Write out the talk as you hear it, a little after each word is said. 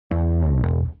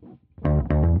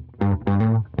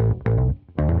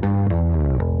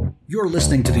You're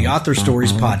listening to the Author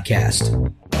Stories Podcast,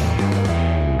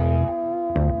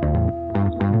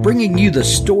 bringing you the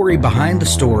story behind the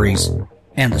stories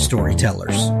and the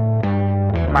storytellers.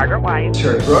 Margaret White,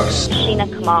 Terry Brooks, Sheena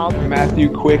Kamal,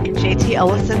 Matthew Quick, JT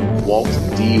Ellison, Walt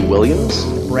D. Williams,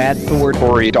 Brad Ford,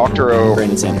 Corey Doctorow,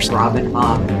 Brandon Sanderson, Robin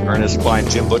Mom, Ernest Klein,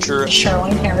 Jim Butcher,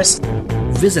 Sherwin Harris.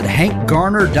 Visit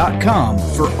hankgarner.com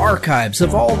for archives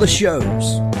of all the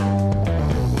shows.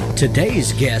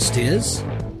 Today's guest is...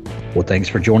 Well, thanks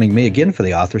for joining me again for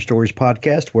the Author Stories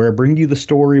Podcast, where I bring you the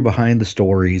story behind the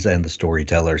stories and the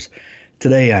storytellers.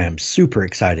 Today, I am super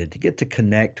excited to get to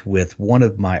connect with one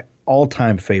of my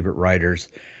all-time favorite writers.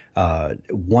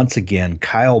 Once again,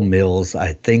 Kyle Mills.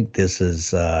 I think this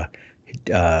is Kyle's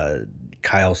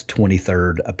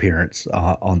 23rd appearance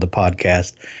on the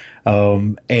podcast.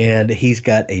 And he's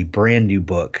got a brand new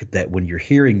book that when you're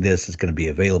hearing this is going to be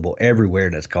available everywhere,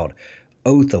 and it's called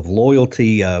Oath of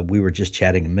Loyalty. We were just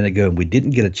chatting a minute ago, and we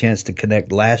didn't get a chance to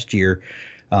connect last year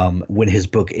when his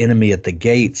book Enemy at the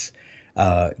Gates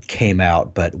came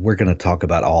out, but we're going to talk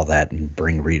about all that and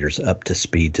bring readers up to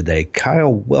speed today.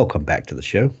 Kyle, welcome back to the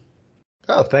show.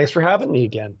 Oh, thanks for having me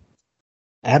again.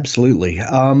 Absolutely.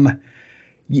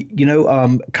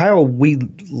 Kyle, we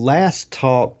last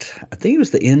talked, I think it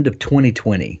was the end of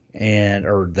 2020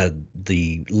 or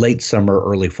the late summer,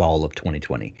 early fall of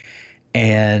 2020.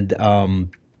 And, a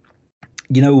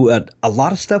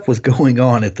lot of stuff was going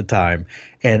on at the time,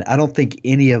 and I don't think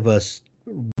any of us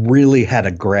really had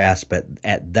a grasp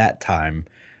at that time,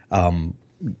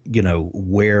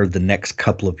 where the next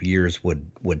couple of years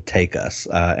would take us.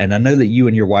 And I know that you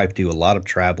and your wife do a lot of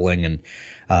traveling and,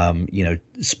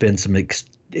 spend some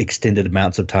extended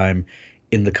amounts of time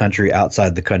in the country,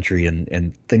 outside the country,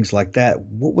 and things like that.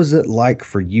 What was it like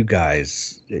for you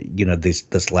guys,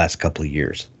 this last couple of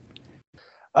years?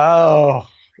 Oh,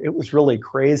 it was really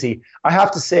crazy. I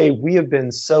have to say, we have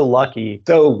been so lucky,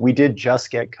 though we did just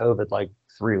get COVID like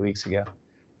 3 weeks ago,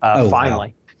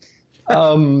 finally.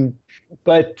 Wow.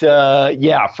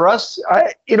 For us,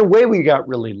 in a way, we got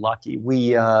really lucky.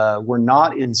 We were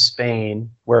not in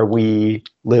Spain, where we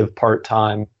live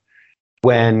part-time,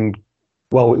 we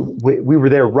were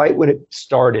there right when it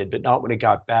started, but not when it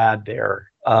got bad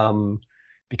there,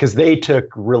 because they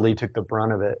really took the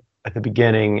brunt of it at the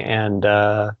beginning, and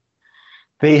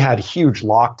they had huge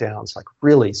lockdowns, like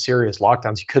really serious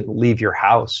lockdowns. You couldn't leave your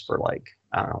house for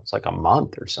it's like a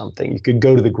month or something. You could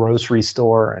go to the grocery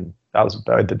store, and that was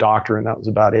about the doctor, and that was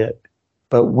about it.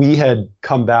 But we had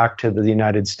come back to the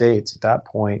United States at that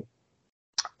point,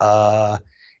 and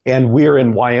we're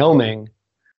in Wyoming,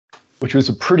 which was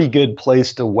a pretty good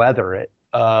place to weather it,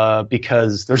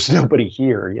 because there's nobody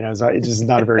here. It's just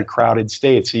not a very crowded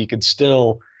state, so you could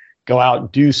still go out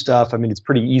and do stuff. I mean, it's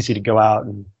pretty easy to go out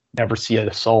and never see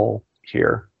a soul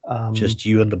here. Just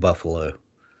you and the buffalo.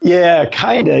 Yeah,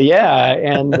 kind of. Yeah.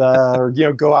 And,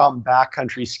 go out and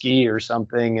backcountry ski or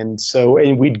something. And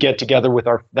we'd get together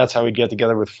that's how we'd get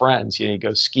together with friends. You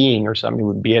go skiing or something.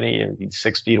 We'd be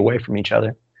 6 feet away from each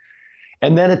other.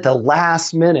 And then at the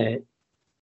last minute,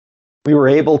 we were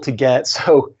able to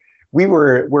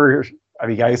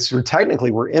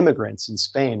technically we're immigrants in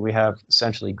Spain. We have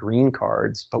essentially green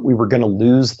cards, but we were going to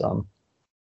lose them.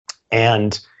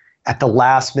 And at the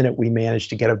last minute, we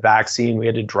managed to get a vaccine. We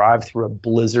had to drive through a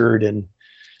blizzard and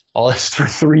all this for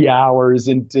 3 hours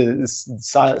into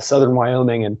southern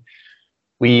Wyoming, and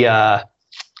we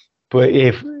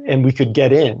could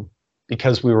get in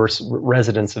because we were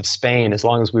residents of Spain as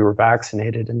long as we were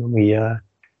vaccinated. And then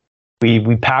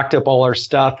we packed up all our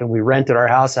stuff and we rented our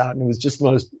house out, and it was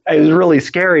really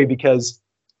scary because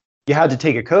you had to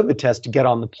take a COVID test to get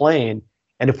on the plane.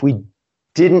 And if we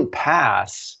didn't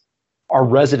pass, our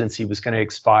residency was going to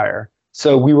expire.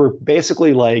 So we were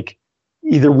basically like,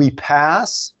 either we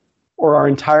pass or our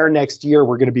entire next year,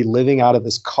 we're going to be living out of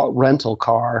this rental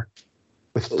car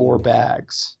with 4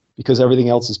 bags because everything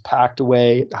else is packed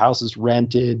away. The house is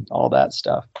rented, all that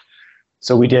stuff.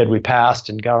 So we passed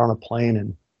and got on a plane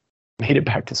and made it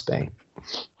back to Spain.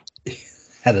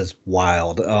 That is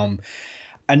wild. And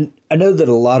I know that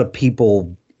a lot of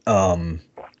people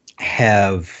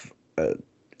have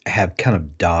kind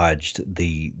of dodged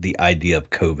the idea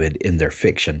of COVID in their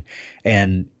fiction.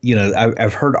 And,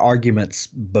 I've heard arguments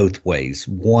both ways.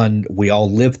 One, we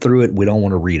all live through it. We don't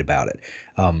want to read about it.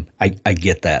 I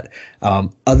get that.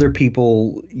 Other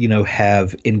people,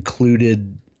 have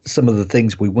included some of the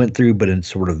things we went through, but in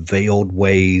sort of veiled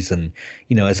ways, and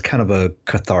as kind of a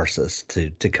catharsis to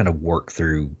kind of work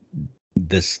through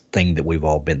this thing that we've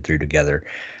all been through together.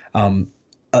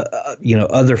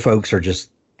 Other folks are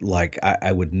just like,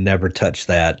 I would never touch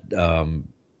that.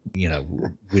 we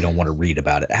don't want to read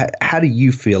about it. How do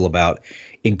you feel about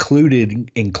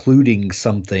including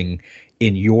something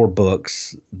in your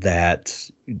books that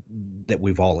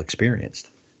we've all experienced?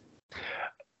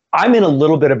 I'm in a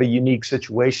little bit of a unique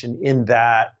situation in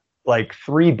that, like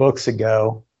 3 books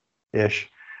ago ish,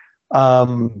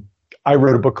 I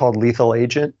wrote a book called Lethal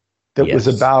Agent that was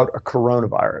about a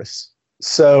coronavirus.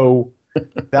 So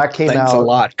that came out. Thanks a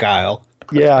lot, Kyle.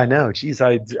 Yeah, I know. Geez,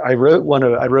 I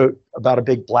wrote about a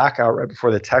big blackout right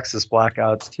before the Texas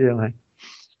blackouts too.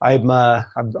 I'm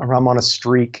on a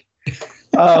streak.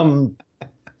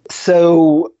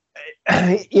 So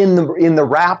in the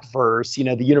Rapp verse,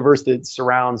 the universe that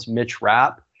surrounds Mitch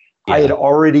Rapp, I had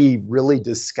already really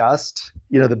discussed,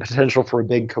 the potential for a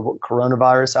big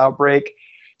coronavirus outbreak.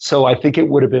 So I think it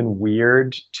would have been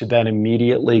weird to then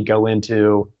immediately go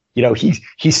into,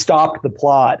 he stopped the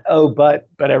plot. Oh, but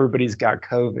everybody's got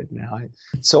COVID now.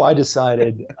 So I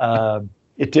decided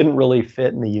it didn't really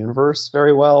fit in the universe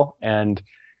very well, and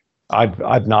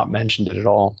I've not mentioned it at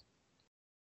all.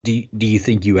 Do you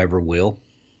think you ever will?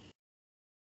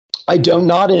 I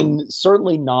don't.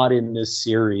 Certainly not in this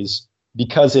series,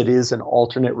 because it is an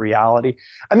alternate reality.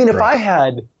 I mean, if I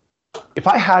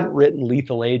hadn't written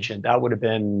Lethal Agent, that would have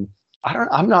been,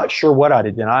 I'm not sure what I'd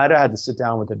have done. I'd have had to sit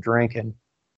down with a drink and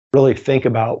really think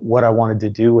about what I wanted to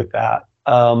do with that.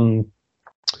 But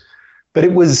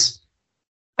it was,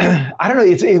 I don't know,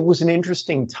 it was an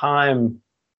interesting time,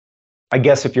 I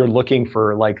guess, if you're looking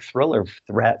for like thriller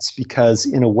threats, because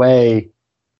in a way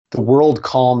the world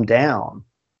calmed down.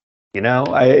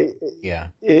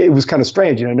 It was kind of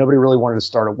strange. Nobody really wanted to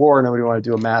start a war. Nobody wanted to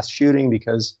do a mass shooting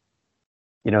because,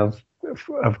 of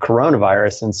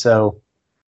coronavirus. And so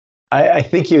I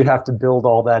think you'd have to build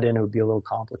all that in. It would be a little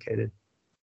complicated.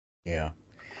 Yeah.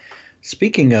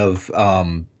 Speaking of,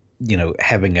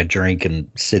 having a drink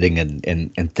and sitting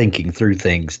and thinking through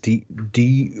things, do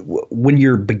you, when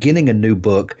you're beginning a new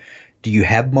book, do you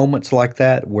have moments like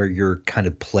that where you're kind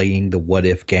of playing the what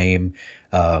if game,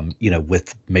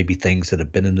 with maybe things that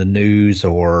have been in the news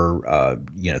or,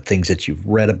 things that you've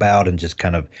read about and just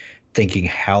kind of thinking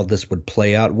how this would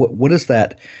play out? What is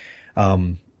that?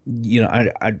 You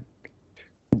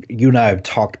and I have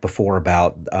talked before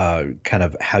about kind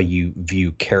of how you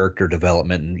view character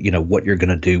development and, what you're going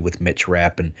to do with Mitch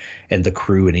Rapp and the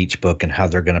crew in each book and how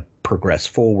they're going to progress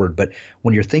forward. But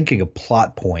when you're thinking of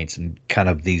plot points and kind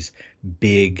of these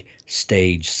big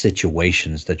stage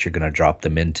situations that you're going to drop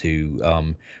them into,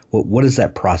 what is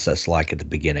that process like at the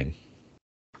beginning?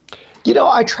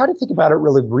 I try to think about it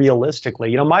really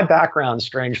realistically. My background,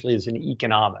 strangely, is in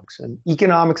economics. And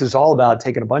economics is all about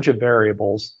taking a bunch of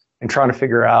variables and trying to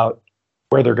figure out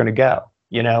where they're going to go.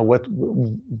 What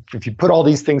if you put all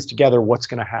these things together, what's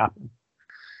going to happen?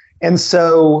 And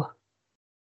so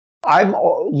I'm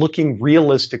looking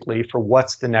realistically for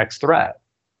what's the next threat.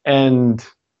 And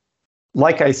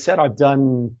like I said, I've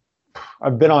been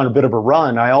on a bit of a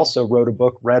run. I also wrote a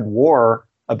book, Red War,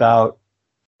 about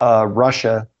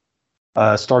Russia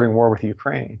starting war with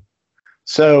Ukraine.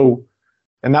 So,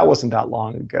 and that wasn't that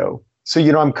long ago. So,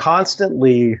 I'm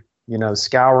constantly,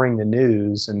 scouring the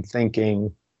news and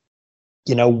thinking,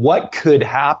 what could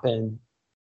happen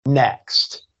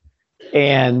next?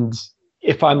 And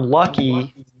if I'm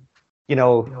lucky,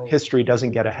 history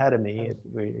doesn't get ahead of me.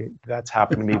 That's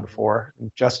happened to me before.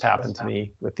 It just happened to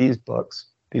me with these books,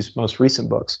 these most recent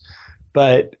books.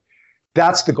 But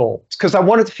that's the goal, because I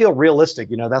wanted to feel realistic.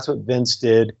 That's what Vince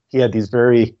did. He had these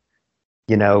very,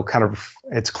 kind of,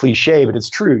 it's cliche, but it's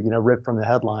true, ripped from the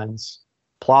headlines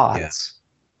plots. Yeah.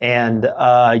 And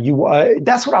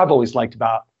that's what I've always liked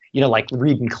about, like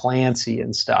reading Clancy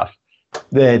and stuff,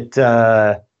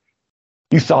 that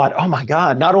you thought, oh my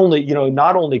God, not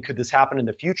only could this happen in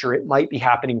the future, it might be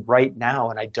happening right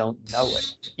now and I don't know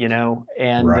it,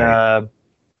 and right.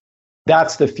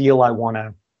 That's the feel I want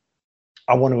to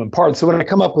impart. So when I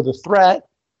come up with a threat,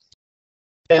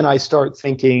 then I start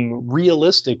thinking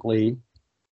realistically,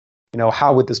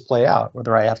 how would this play out?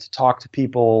 Whether I have to talk to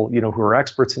people, who are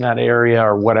experts in that area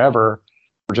or whatever,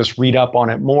 or just read up on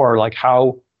it more, like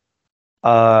how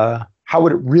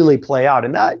would it really play out?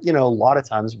 And that, a lot of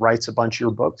times writes a bunch of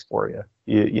your books for you.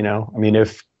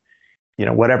 If,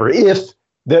 whatever, if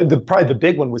probably the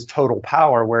big one was Total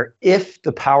Power, where if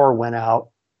the power went out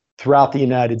throughout the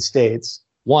United States,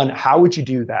 one, how would you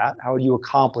do that? How would you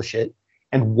accomplish it?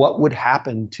 And what would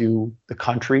happen to the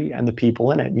country and the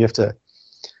people in it? You have to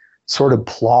sort of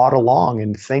plod along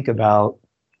and think about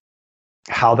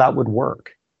how that would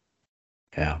work.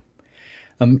 Yeah.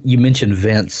 You mentioned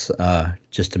Vince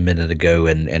just a minute ago,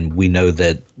 and we know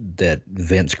that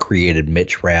Vince created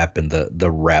Mitch Rapp and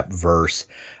the Rapp verse,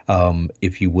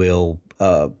 if you will.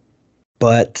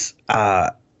 But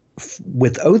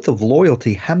with Oath of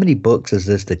Loyalty, how many books is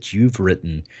this that you've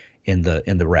written in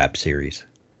the Rapp series?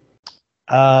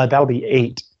 That'll be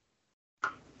 8.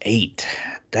 8.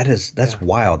 That's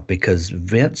wild, because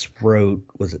Vince wrote,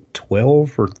 was it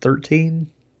 12 or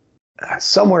 13?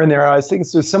 Somewhere in there. I was thinking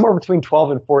so, somewhere between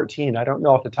 12 and 14. I don't know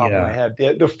off the top of my head.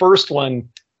 The first one,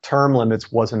 Term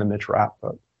Limits, wasn't a Mitch Rapp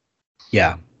book.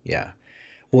 Yeah.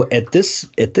 Well, at this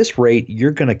rate, you're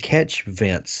going to catch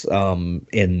Vince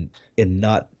in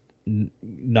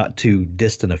not too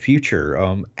distant a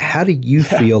future. How do you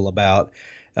feel about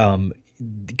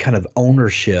kind of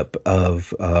ownership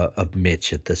of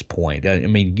Mitch at this point? I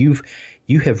mean,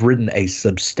 you have written a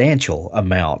substantial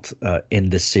amount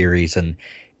in this series, and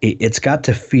it's got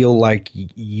to feel like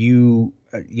you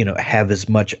have as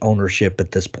much ownership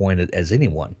at this point as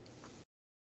anyone.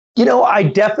 I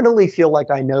definitely feel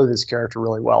like I know this character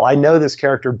really well. I know this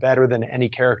character better than any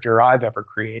character I've ever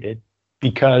created,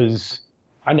 because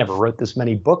I never wrote this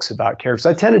many books about characters.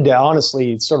 I tended to,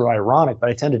 honestly, it's sort of ironic, but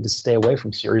I tended to stay away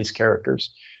from series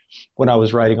characters when I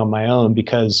was writing on my own,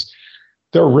 because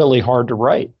they're really hard to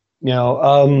write.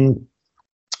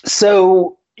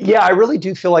 So yeah, I really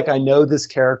do feel like I know this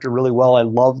character really well. I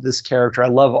love this character. I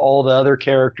love all the other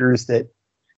characters that,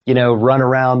 run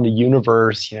around the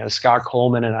universe, Scott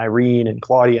Coleman and Irene and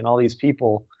Claudia and all these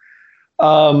people.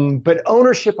 But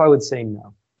ownership, I would say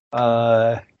no.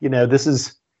 This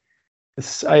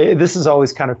has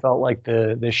always kind of felt like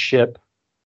the ship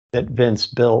that Vince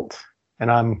built,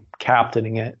 and I'm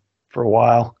captaining it for a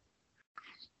while.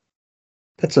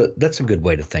 That's a good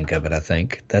way to think of it. I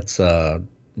think that's I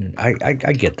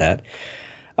get that.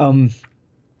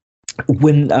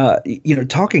 When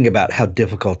talking about how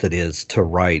difficult it is to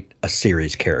write a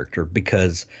series character,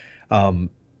 because on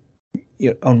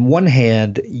one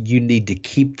hand you need to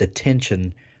keep the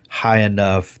tension high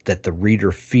enough that the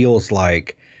reader feels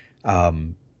like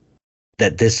that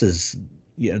this is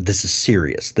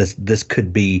serious. This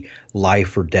could be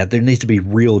life or death. There needs to be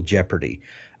real jeopardy.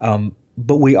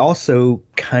 But we also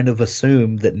kind of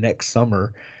assume that next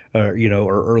summer, or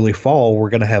early fall, we're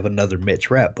going to have another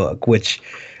Mitch Rapp book, which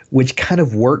kind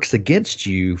of works against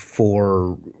you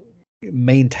for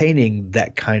maintaining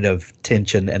that kind of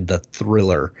tension and the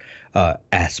thriller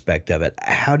aspect of it.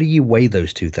 How do you weigh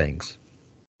those two things?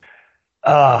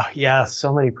 Yeah,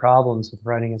 so many problems with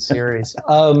writing a series.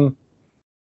 To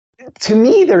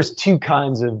me, there's two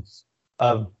kinds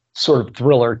of sort of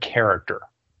thriller character.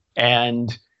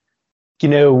 And,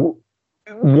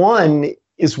 one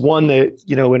is one that,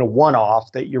 in a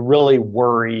one-off, that you're really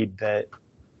worried that,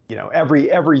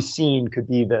 every scene could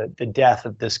be the death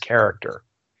of this character.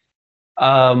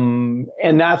 And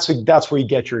that's where you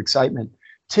get your excitement.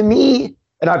 To me,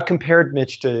 and I've compared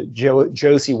Mitch to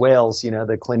Josie Wales,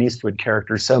 the Clint Eastwood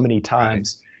character, so many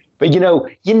times. Right. But,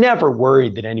 you never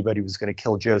worried that anybody was going to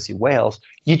kill Josie Wales.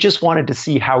 You just wanted to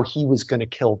see how he was going to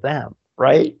kill them,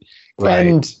 right?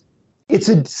 And it's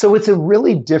a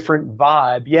really different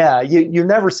vibe. Yeah, you're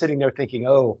never sitting there thinking,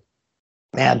 oh,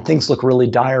 man, things look really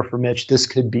dire for Mitch. This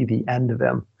could be the end of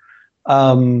him.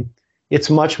 It's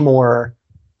much more,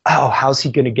 oh, how's he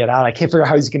going to get out? I can't figure out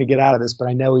how he's going to get out of this, but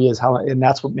I know he is. And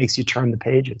that's what makes you turn the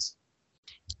pages.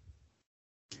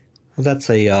 Well, that's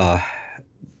I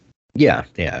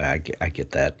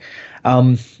get that.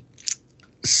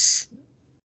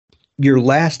 Your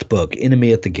last book,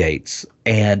 Enemy at the Gates,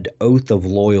 and Oath of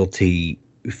Loyalty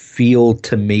feel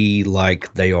to me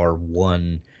like they are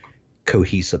one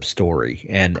cohesive story.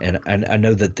 And I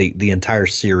know that the entire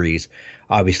series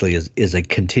obviously is a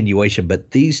continuation,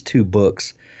 but these two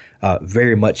books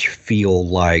very much feel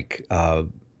like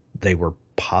they were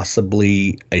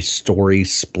possibly a story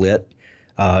split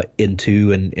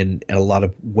into in a lot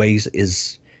of ways.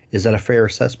 Is that a fair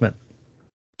assessment?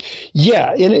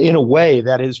 Yeah, in a way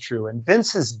that is true. And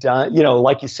Vince has done,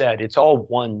 like you said, it's all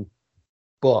one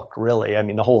book, really. I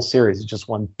mean, the whole series is just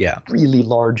one really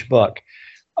large book.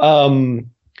 And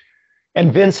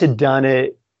Vince had done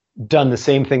the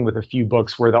same thing with a few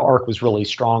books where the arc was really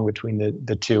strong between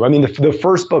the two. I mean, the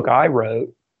first book I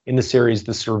wrote in the series,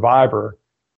 The Survivor,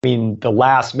 I mean, The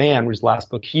Last Man was the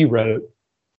last book he wrote,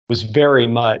 was very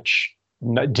much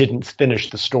didn't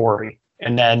finish the story.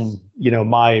 And then,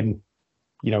 mine,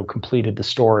 completed the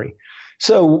story.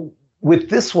 So with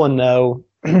this one, though,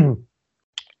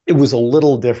 it was a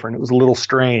little different. It was a little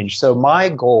strange. So my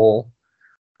goal,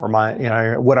 or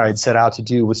what I had set out to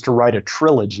do, was to write a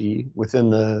trilogy within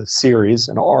the series,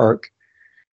 an arc,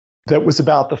 that was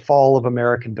about the fall of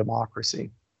American democracy,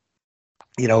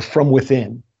 from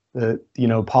within.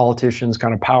 Politicians,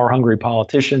 kind of power-hungry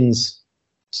politicians,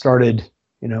 started,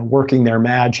 working their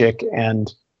magic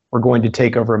and were going to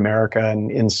take over America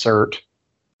and insert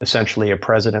essentially a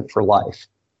president for life.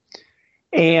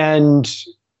 And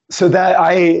so that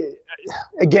I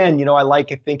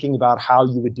like thinking about how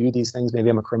you would do these things. Maybe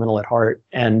I'm a criminal at heart.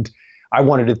 And I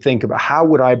wanted to think about how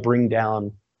would I bring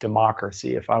down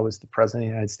democracy if I was the president of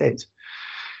the United States.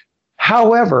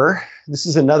 However, this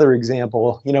is another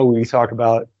example, we talk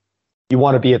about you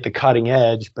want to be at the cutting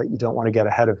edge, but you don't want to get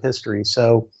ahead of history.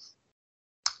 So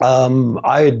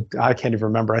I can't even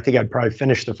remember. I think I'd probably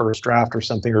finished the first draft or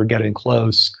something, or getting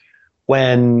close,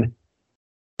 when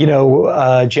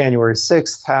January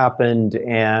 6th happened,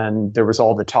 and there was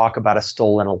all the talk about a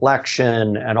stolen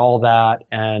election and all that,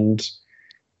 and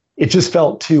it just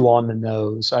felt too on the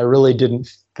nose. I really didn't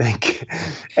think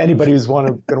anybody was going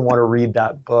to want to read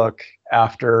that book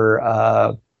after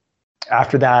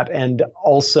that. And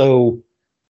also,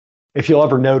 if you'll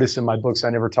ever notice in my books, I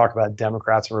never talk about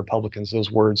Democrats and Republicans. Those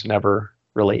words never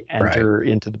really enter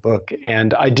into the book.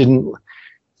 And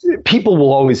people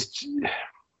will always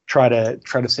try to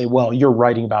say, well, you're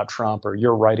writing about Trump or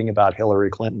you're writing about Hillary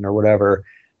Clinton or whatever.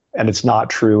 And it's not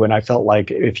true. And I felt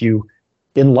like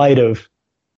in light of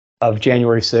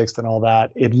January 6th and all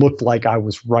that, it looked like I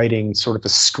was writing sort of a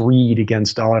screed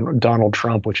against Donald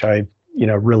Trump, which I,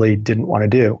 really didn't want to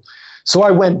do. So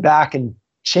I went back and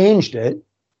changed it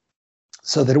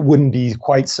so that it wouldn't be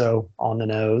quite so on the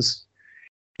nose,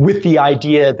 with the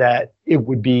idea that it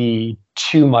would be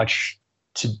too much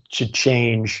to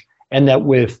change, and that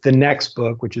with the next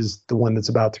book, which is the one that's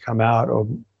about to come out,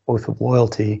 Oath of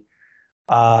Loyalty,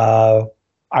 I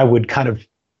would kind of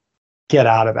get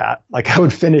out of that. Like, I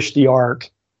would finish the arc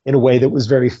in a way that was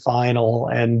very final,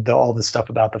 and all the stuff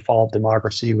about the fall of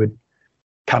democracy would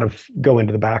kind of go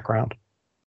into the background.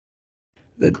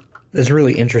 That's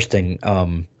really interesting.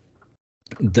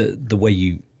 The way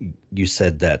you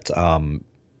said that,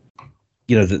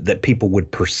 that people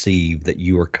would perceive that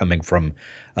you were coming from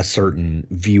a certain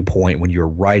viewpoint when you're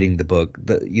writing the book.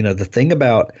 The thing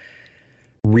about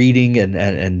reading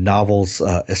and novels,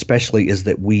 especially, is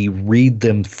that we read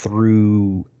them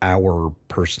through our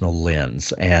personal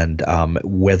lens, and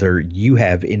whether you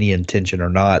have any intention or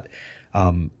not,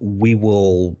 we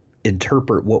will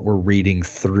interpret what we're reading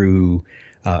through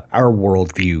our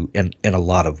worldview in a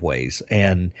lot of ways.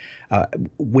 And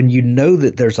when you know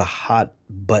that there's a hot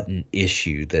button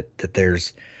issue, that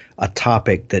there's a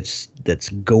topic that's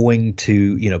going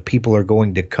to, people are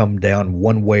going to come down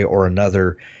one way or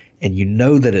another, and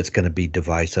that it's going to be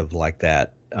divisive like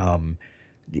that,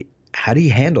 how do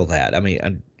you handle that? I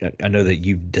mean, I know that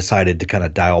you decided to kind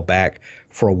of dial back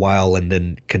for a while and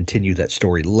then continue that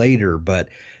story later, but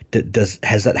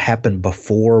has that happened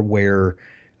before, where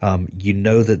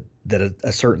that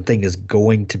a certain thing is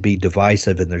going to be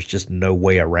divisive and there's just no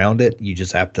way around it? You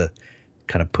just have to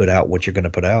kind of put out what you're going to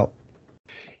put out.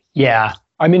 Yeah.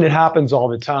 I mean, it happens all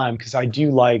the time, because I do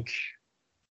like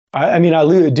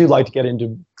to get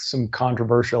into some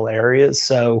controversial areas.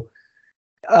 So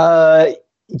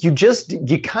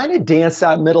you kind of dance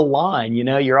that middle line,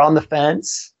 you're on the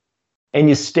fence and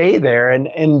you stay there.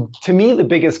 And to me, the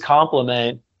biggest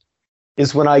compliment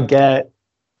is when I get,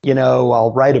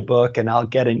 I'll write a book and I'll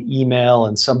get an email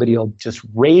and somebody will just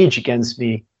rage against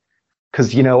me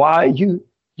because,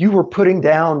 you were putting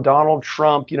down Donald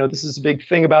Trump. This is a big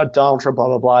thing about Donald Trump, blah,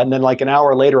 blah, blah. And then like an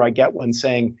hour later, I get one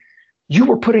saying, you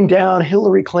were putting down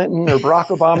Hillary Clinton or Barack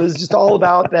Obama. It's just all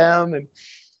about them. And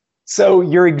so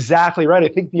you're exactly right. I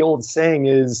think the old saying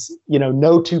is,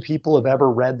 no two people have ever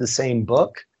read the same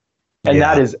book. And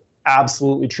that is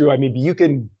absolutely true. I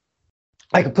mean,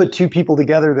 I could put two people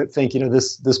together that think,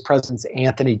 this president's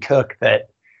Anthony Cook, that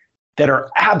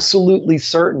are absolutely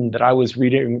certain that I was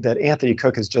reading that Anthony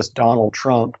Cook is just Donald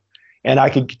Trump. And I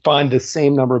could find the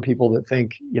same number of people that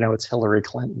think, it's Hillary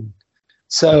Clinton.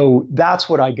 So that's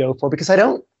what I go for, because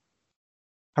I'm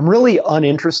really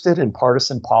uninterested in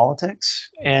partisan politics.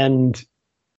 And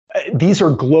these are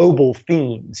global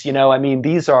themes,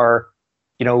 these are,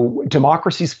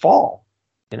 democracies fall.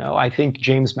 I think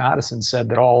James Madison said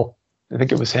that I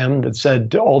think it was him that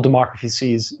said all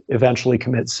democracies eventually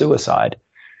commit suicide.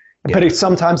 Yeah. But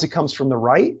sometimes it comes from the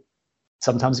right,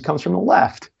 sometimes it comes from the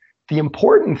left. The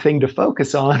important thing to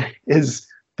focus on is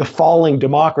the falling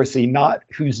democracy, not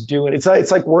who's doing it.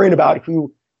 It's like worrying about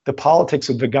the politics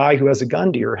of the guy who has a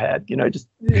gun to your head.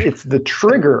 It's the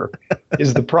trigger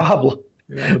is the problem,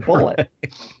 the bullet.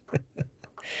 Right.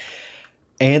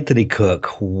 Anthony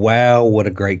Cook. Wow, what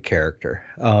a great character.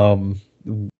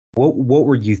 What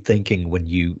were you thinking when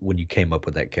you came up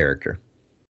with that character?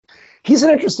 He's an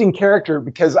interesting character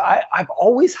because I've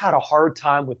always had a hard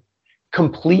time with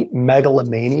complete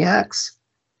megalomaniacs.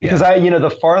 Because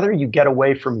the farther you get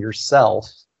away from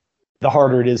yourself, the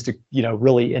harder it is to,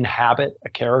 really inhabit a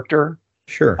character.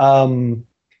 Sure.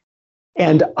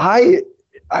 And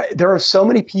there are so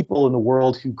many people in the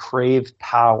world who crave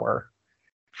power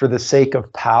for the sake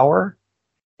of power.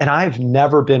 And I've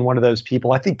never been one of those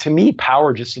people. I think to me,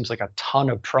 power just seems like a ton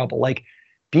of trouble. Like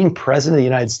being president of the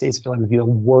United States, I feel like would be the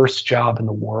worst job in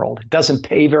the world. It doesn't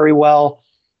pay very well.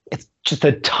 It's just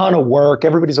a ton of work.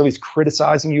 Everybody's always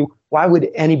criticizing you. Why would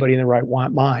anybody in their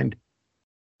right mind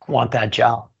want that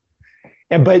job?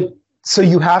 So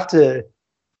you have to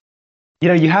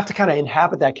kind of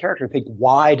inhabit that character and think,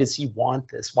 why does he want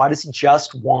this? Why does he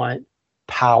just want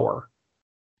power?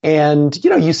 And,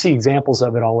 you see examples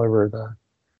of it all over the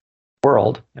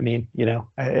world. I mean,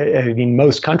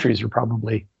 most countries are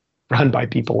probably run by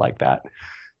people like that.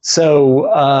 So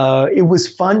it was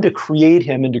fun to create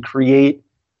him and to create.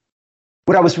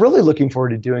 What I was really looking forward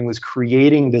to doing was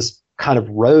creating this kind of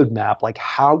roadmap. Like,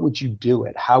 how would you do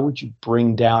it? How would you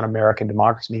bring down American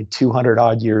democracy in 200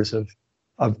 odd years of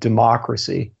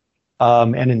democracy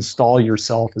and install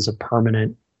yourself as a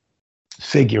permanent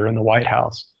figure in the White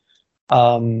House?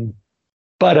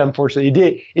 But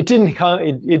unfortunately, it didn't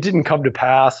come to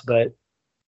pass. But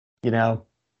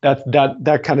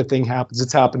that kind of thing happens.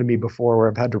 It's happened to me before, where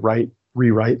I've had to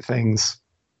rewrite things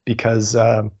because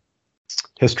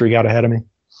history got ahead of me.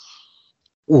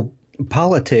 Well,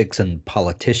 politics and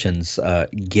politicians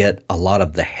get a lot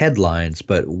of the headlines,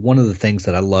 but one of the things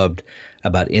that I loved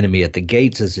about Enemy at the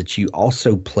Gates is that you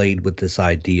also played with this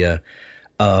idea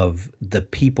of the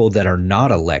people that are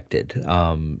not elected,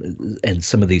 and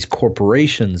some of these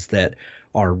corporations that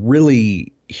are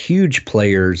really huge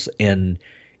players in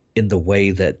the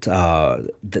way that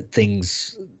that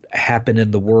things happen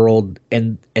in the world,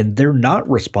 and they're not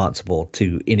responsible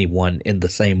to anyone in the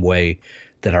same way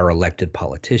that our elected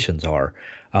politicians are.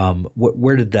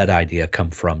 Where did that idea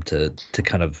come from to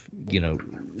kind of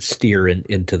steer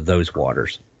into those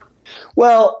waters?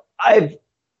 Well, a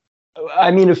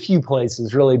few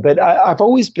places really, but I've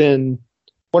always been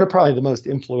one of probably the most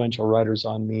influential writers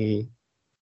on me.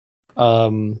 I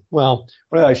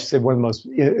should say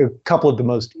a couple of the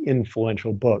most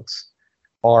influential books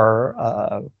are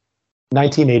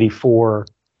 1984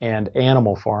 and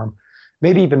Animal Farm.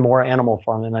 Maybe even more Animal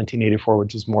Farm than 1984,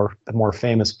 which is the more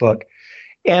famous book.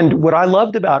 And what I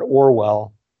loved about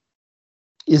Orwell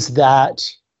is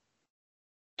that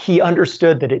he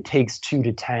understood that it takes two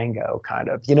to tango, kind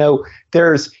of.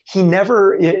 There's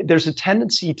a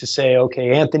tendency to say,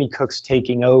 okay, Anthony Cook's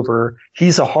taking over.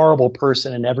 He's a horrible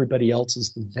person and everybody else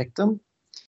is the victim.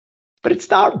 But it's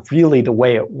not really the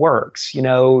way it works.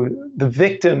 The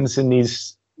victims in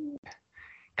these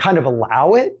kind of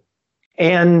allow it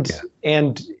and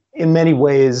in many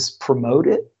ways promote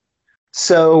it.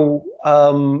 So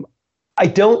I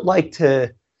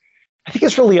think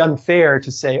it's really unfair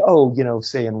to say,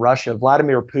 say in Russia,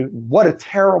 Vladimir Putin, what a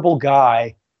terrible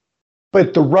guy,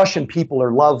 but the Russian people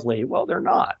are lovely. Well, they're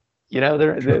not.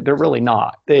 They're really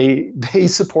not. They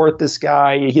support this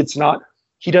guy.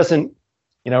 He doesn't,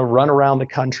 run around the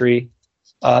country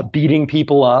beating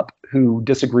people up who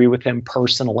disagree with him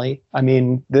personally. I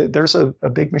mean, there's a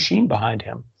big machine behind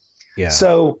him. Yeah.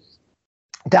 So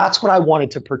that's what I wanted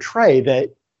to portray,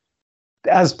 that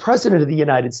as president of the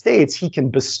United States, he can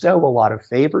bestow a lot of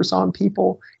favors on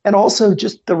people, and also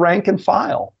just the rank and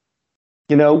file.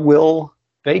 Will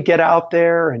they get out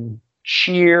there and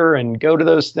cheer and go to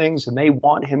those things and they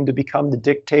want him to become the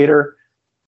dictator?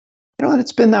 And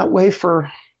it's been that way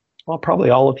for, probably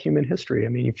all of human history. I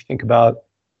mean, if you think about,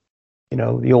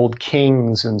 the old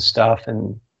kings and stuff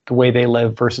and the way they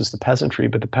lived versus the peasantry,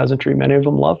 but the peasantry, many of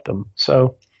them loved them.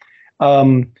 So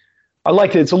I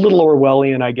like it. It's a little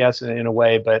Orwellian, I guess, in a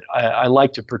way, but I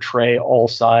like to portray all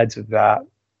sides of that.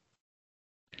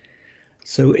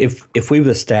 So if we've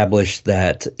established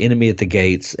that Enemy at the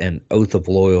Gates and Oath of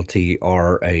Loyalty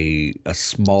are a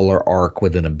smaller arc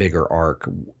within a bigger arc,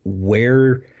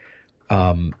 where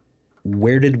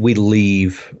did we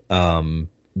leave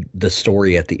the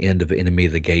story at the end of Enemy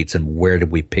of the Gates, and where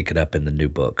did we pick it up in the new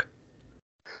book?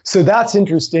 So that's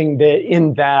interesting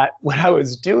that when I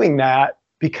was doing that,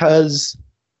 because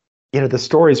the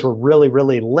stories were really,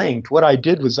 really linked, what I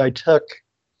did was I took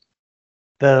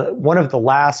one of the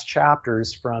last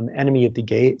chapters from Enemy at the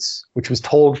Gates, which was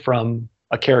told from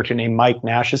a character named Mike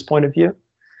Nash's point of view,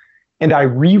 and I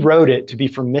rewrote it to be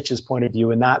from Mitch's point of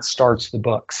view, and that starts the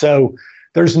book. So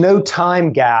there's no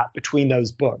time gap between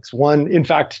those books. In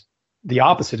fact, the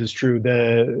opposite is true.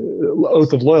 The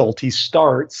oath of loyalty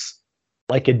starts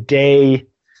like a day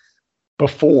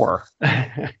before.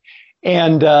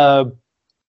 And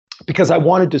because I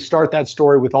wanted to start that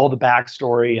story with all the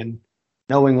backstory and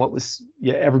knowing what was,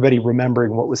 everybody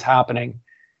remembering what was happening,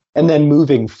 and then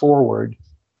moving forward.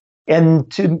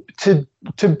 And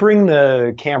to bring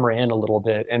the camera in a little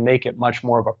bit and make it much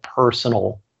more of a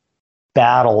personal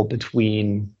battle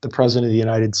between the President of the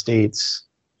United States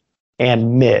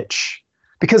and Mitch.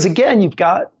 Because again, you've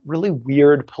got really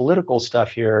weird political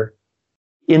stuff here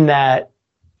in that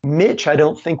Mitch, I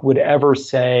don't think, would ever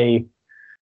say,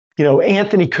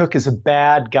 Anthony Cook is a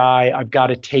bad guy. I've got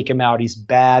to take him out. He's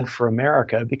bad for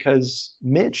America, because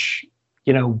Mitch,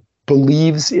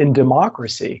 believes in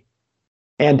democracy.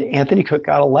 And Anthony Cook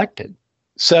got elected.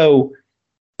 So,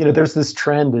 there's this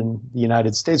trend in the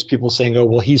United States, people saying, oh,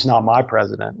 well, he's not my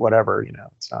president, whatever,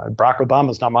 it's not, Barack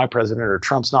Obama's not my president, or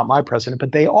Trump's not my president,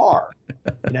 but they are.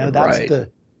 That's right.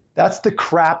 That's the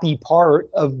crappy part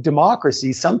of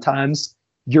democracy. Sometimes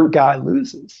your guy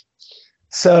loses.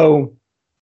 So,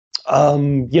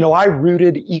 I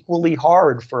rooted equally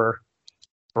hard for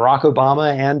Barack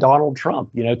Obama and Donald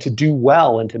Trump, to do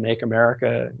well and to make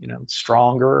America,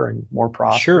 stronger and more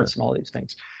prosperous and all these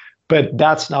things. But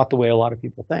that's not the way a lot of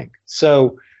people think.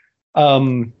 So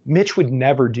Mitch would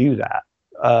never do that.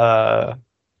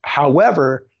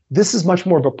 However, this is much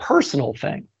more of a personal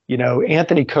thing.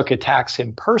 Anthony Cook attacks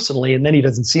him personally, and then he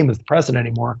doesn't see him as the president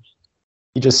anymore.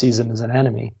 He just sees him as an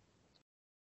enemy.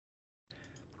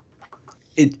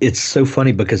 It's so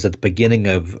funny because at the beginning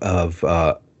of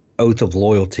Oath of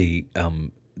Loyalty,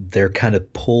 they're kind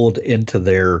of pulled into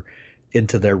their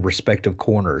respective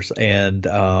corners and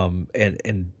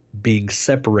being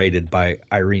separated by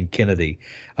Irene Kennedy,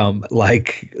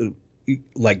 like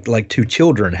two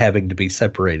children having to be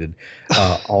separated,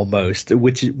 almost,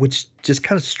 which just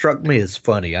kind of struck me as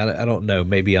funny. I don't know,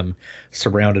 maybe I'm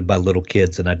surrounded by little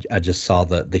kids and I just saw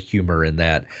the humor in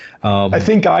that. I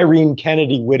think Irene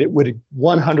Kennedy would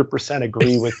 100%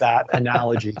 agree with that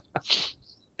analogy.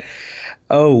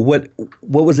 Oh, what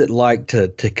was it like to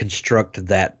construct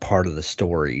that part of the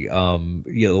story?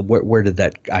 Where did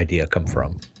that idea come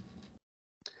from?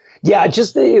 Yeah,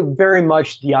 just very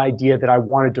much the idea that I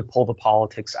wanted to pull the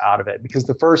politics out of it, because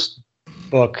the first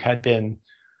book had been,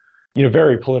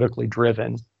 very politically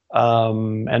driven.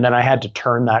 And then I had to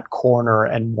turn that corner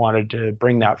and wanted to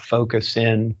bring that focus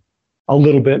in a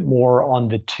little bit more on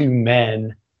the two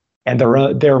men and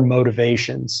their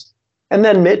motivations. And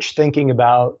then Mitch thinking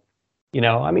about,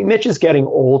 Mitch is getting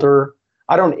older.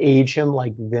 I don't age him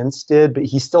like Vince did, but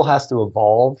he still has to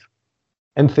evolve,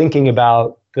 and thinking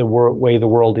about the way the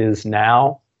world is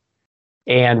now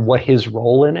and what his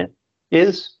role in it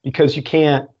is, because you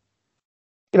can't,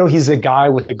 he's a guy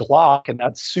with a Glock, and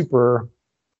that's super,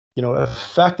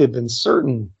 effective in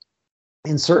certain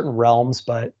realms,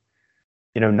 but,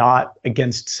 not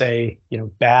against, say,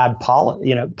 bad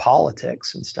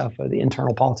politics and stuff, or the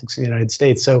internal politics of the United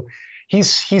States. So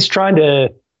he's trying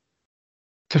to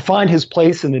find his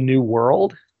place in the new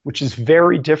world, which is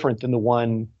very different than the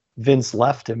one Vince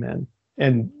left him in.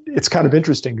 And it's kind of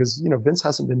interesting because, Vince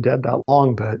hasn't been dead that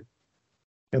long, but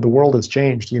the world has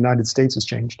changed. The United States has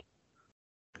changed.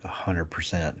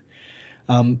 100%.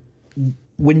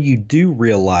 When you do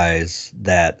realize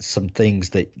that some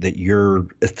things that you're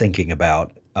thinking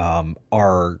about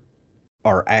are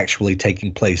actually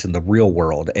taking place in the real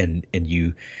world, and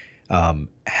you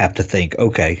have to think,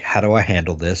 okay, how do I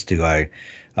handle this? Do I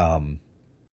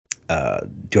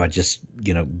just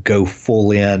go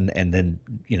full in and then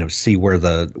see where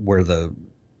the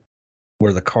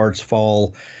cards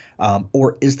fall,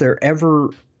 or is there ever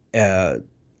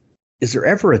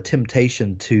a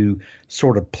temptation to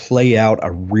sort of play out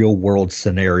a real world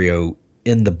scenario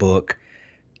in the book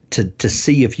to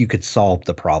see if you could solve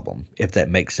the problem, if that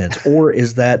makes sense? Or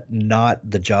is that not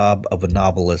the job of a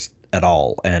novelist at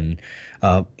all? And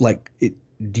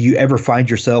do you ever find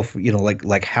yourself,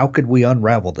 like how could we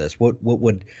unravel this? What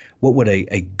would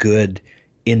a good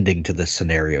ending to this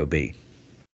scenario be?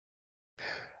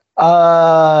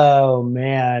 Oh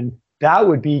man, that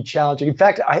would be challenging. In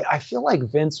fact, I feel like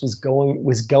Vince was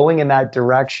going in that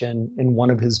direction in one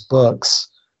of his books,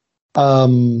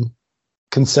 Consent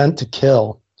to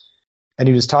Kill. And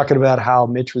he was talking about how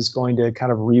Mitch was going to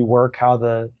kind of rework how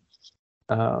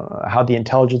the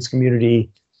intelligence community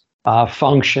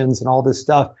functions and all this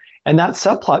stuff. And that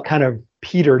subplot kind of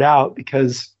petered out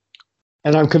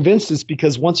and I'm convinced it's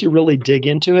because once you really dig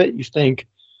into it, you think,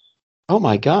 oh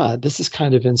my God, this is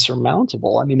kind of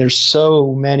insurmountable. I mean, there's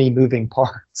so many moving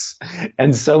parts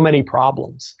and so many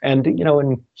problems. And,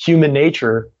 and human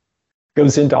nature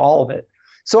goes into all of it.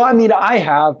 So, I mean,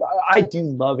 I do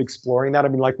love exploring that. I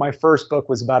mean, like my first book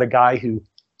was about a guy who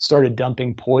started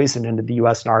dumping poison into the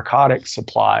U.S. narcotics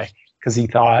supply because he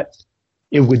thought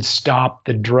it would stop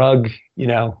the drug,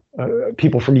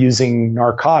 people from using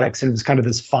narcotics. And it was kind of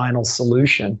this final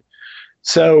solution.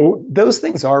 So those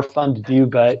things are fun to do.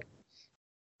 But,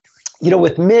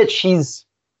 with Mitch, he's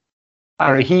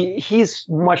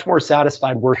much more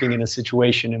satisfied working in a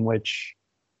situation in which,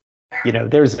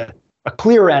 there's a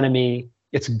clear enemy.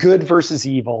 It's good versus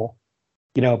evil,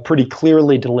 pretty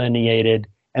clearly delineated.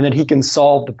 And then he can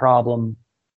solve the problem,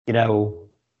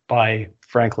 by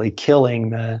frankly killing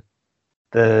the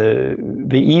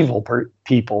evil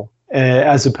people,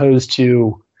 as opposed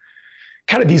to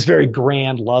kind of these very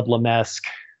grand Ludlum-esque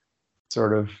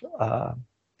sort of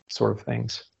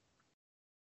things.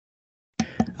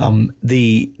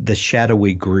 The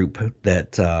shadowy group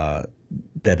that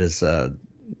is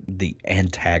the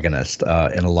antagonist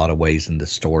in a lot of ways in the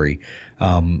story,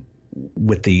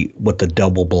 with the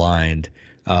double blind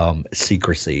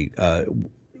secrecy.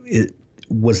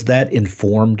 Was that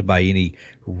informed by any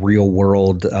real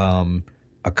world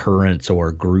occurrence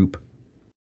or group?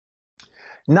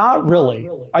 Not really.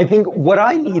 I think what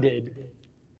I needed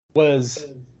was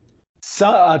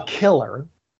a killer,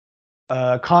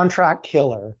 a contract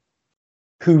killer,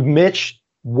 who Mitch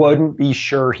wouldn't be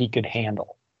sure he could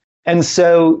handle. And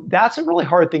so that's a really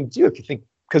hard thing to do if you think,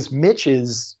 because Mitch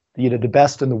is the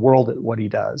best in the world at what he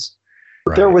does.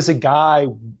 Right. There was a guy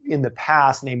in the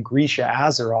past named Grisha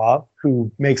Azarov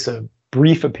who makes a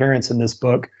brief appearance in this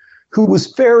book, who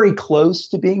was very close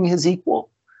to being his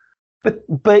equal,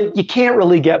 but you can't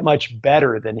really get much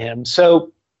better than him.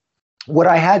 So what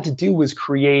I had to do was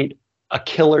create a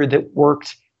killer that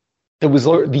worked, that was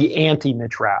the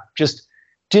anti-Mitch Rapp, just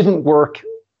didn't work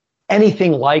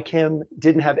anything like him,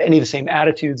 didn't have any of the same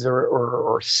attitudes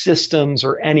or systems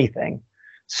or anything,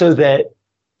 so that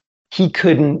he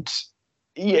couldn't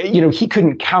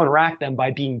counteract them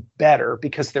by being better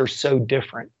because they're so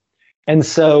different. And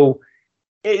so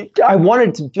I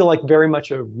wanted to feel like very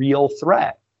much a real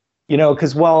threat,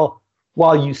 because while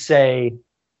you say,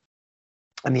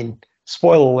 I mean,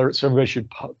 spoiler alert, so everybody should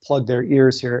plug their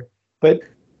ears here, but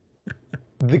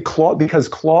because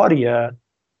Claudia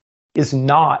is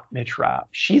not Mitch Rapp,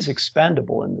 she's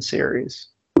expendable in the series.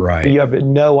 Right. You have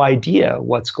no idea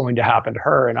what's going to happen to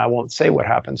her, and I won't say what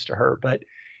happens to her, but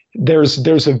there's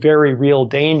a very real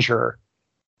danger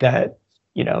that,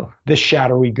 this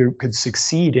shadowy group could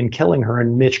succeed in killing her,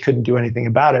 and Mitch couldn't do anything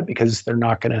about it because they're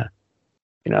not going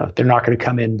to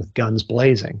come in with guns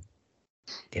blazing.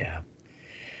 Yeah.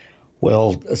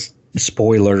 Well,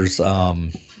 spoilers,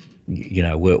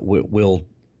 we'll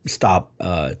stop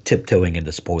tiptoeing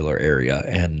into spoiler area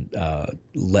and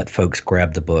let folks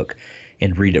grab the book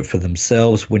and read it for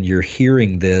themselves. When you're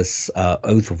hearing this,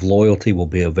 Oath of Loyalty will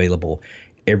be available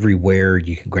everywhere.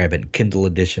 You can grab it in Kindle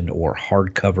edition or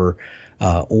hardcover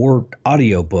or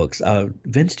audiobooks.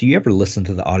 Vince, do you ever listen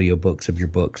to the audiobooks of your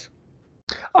books?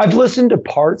 I've listened to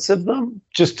parts of them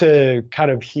just to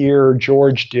kind of hear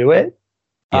George do it,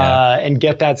 and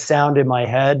get that sound in my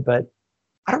head, but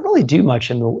I don't really do much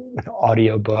in the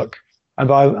audiobook.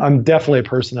 I'm definitely a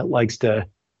person that likes to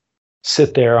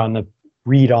sit there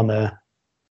read on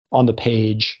the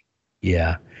page.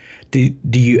 Yeah. Do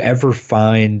you ever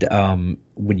find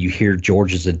when you hear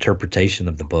George's interpretation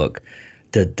of the book,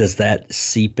 does that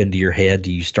seep into your head?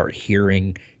 Do you start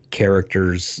hearing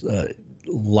characters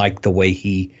like the way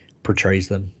he portrays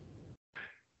them?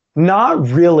 Not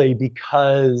really,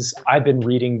 because I've been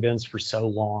reading Vince for so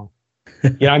long.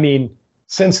 I mean,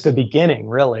 since the beginning,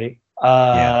 really.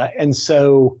 And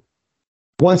so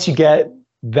once you get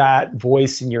that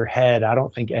voice in your head, I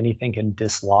don't think anything can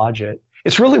dislodge it.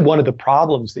 It's really one of the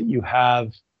problems that you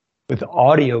have with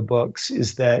audiobooks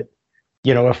is that,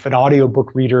 if an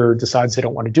audiobook reader decides they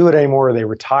don't want to do it anymore, or they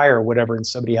retire or whatever, and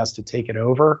somebody has to take it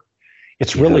over,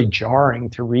 it's really jarring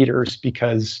to readers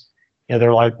because,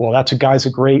 they're like, well, that guy's a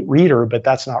great reader, but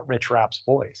that's not Mitch Rapp's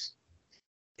voice.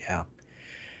 Yeah.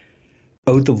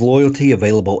 Oath of Loyalty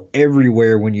available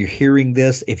everywhere when you're hearing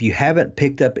this. If you haven't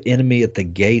picked up Enemy at the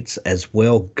Gates as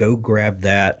well, go grab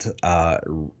that.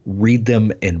 Read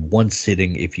them in one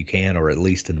sitting if you can, or at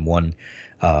least in one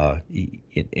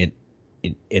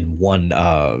in one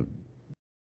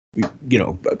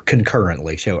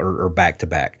concurrently, or back to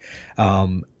back.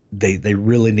 They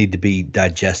really need to be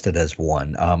digested as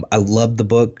one. I love the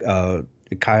book.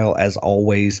 Kyle, as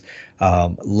always,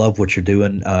 love what you're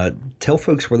doing. Tell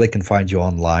folks where they can find you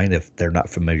online if they're not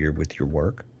familiar with your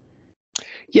work.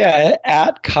 Yeah,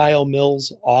 at Kyle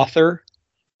Mills Author,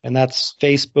 and that's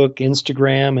Facebook,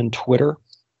 Instagram, and Twitter.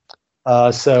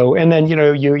 And then,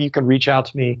 you can reach out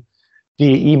to me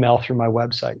via email through my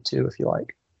website too, if you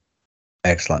like.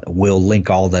 Excellent. We'll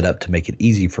link all that up to make it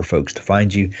easy for folks to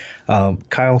find you.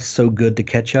 Kyle, so good to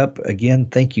catch up again.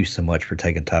 Thank you so much for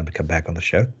taking time to come back on the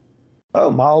show.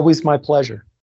 Oh, always my pleasure.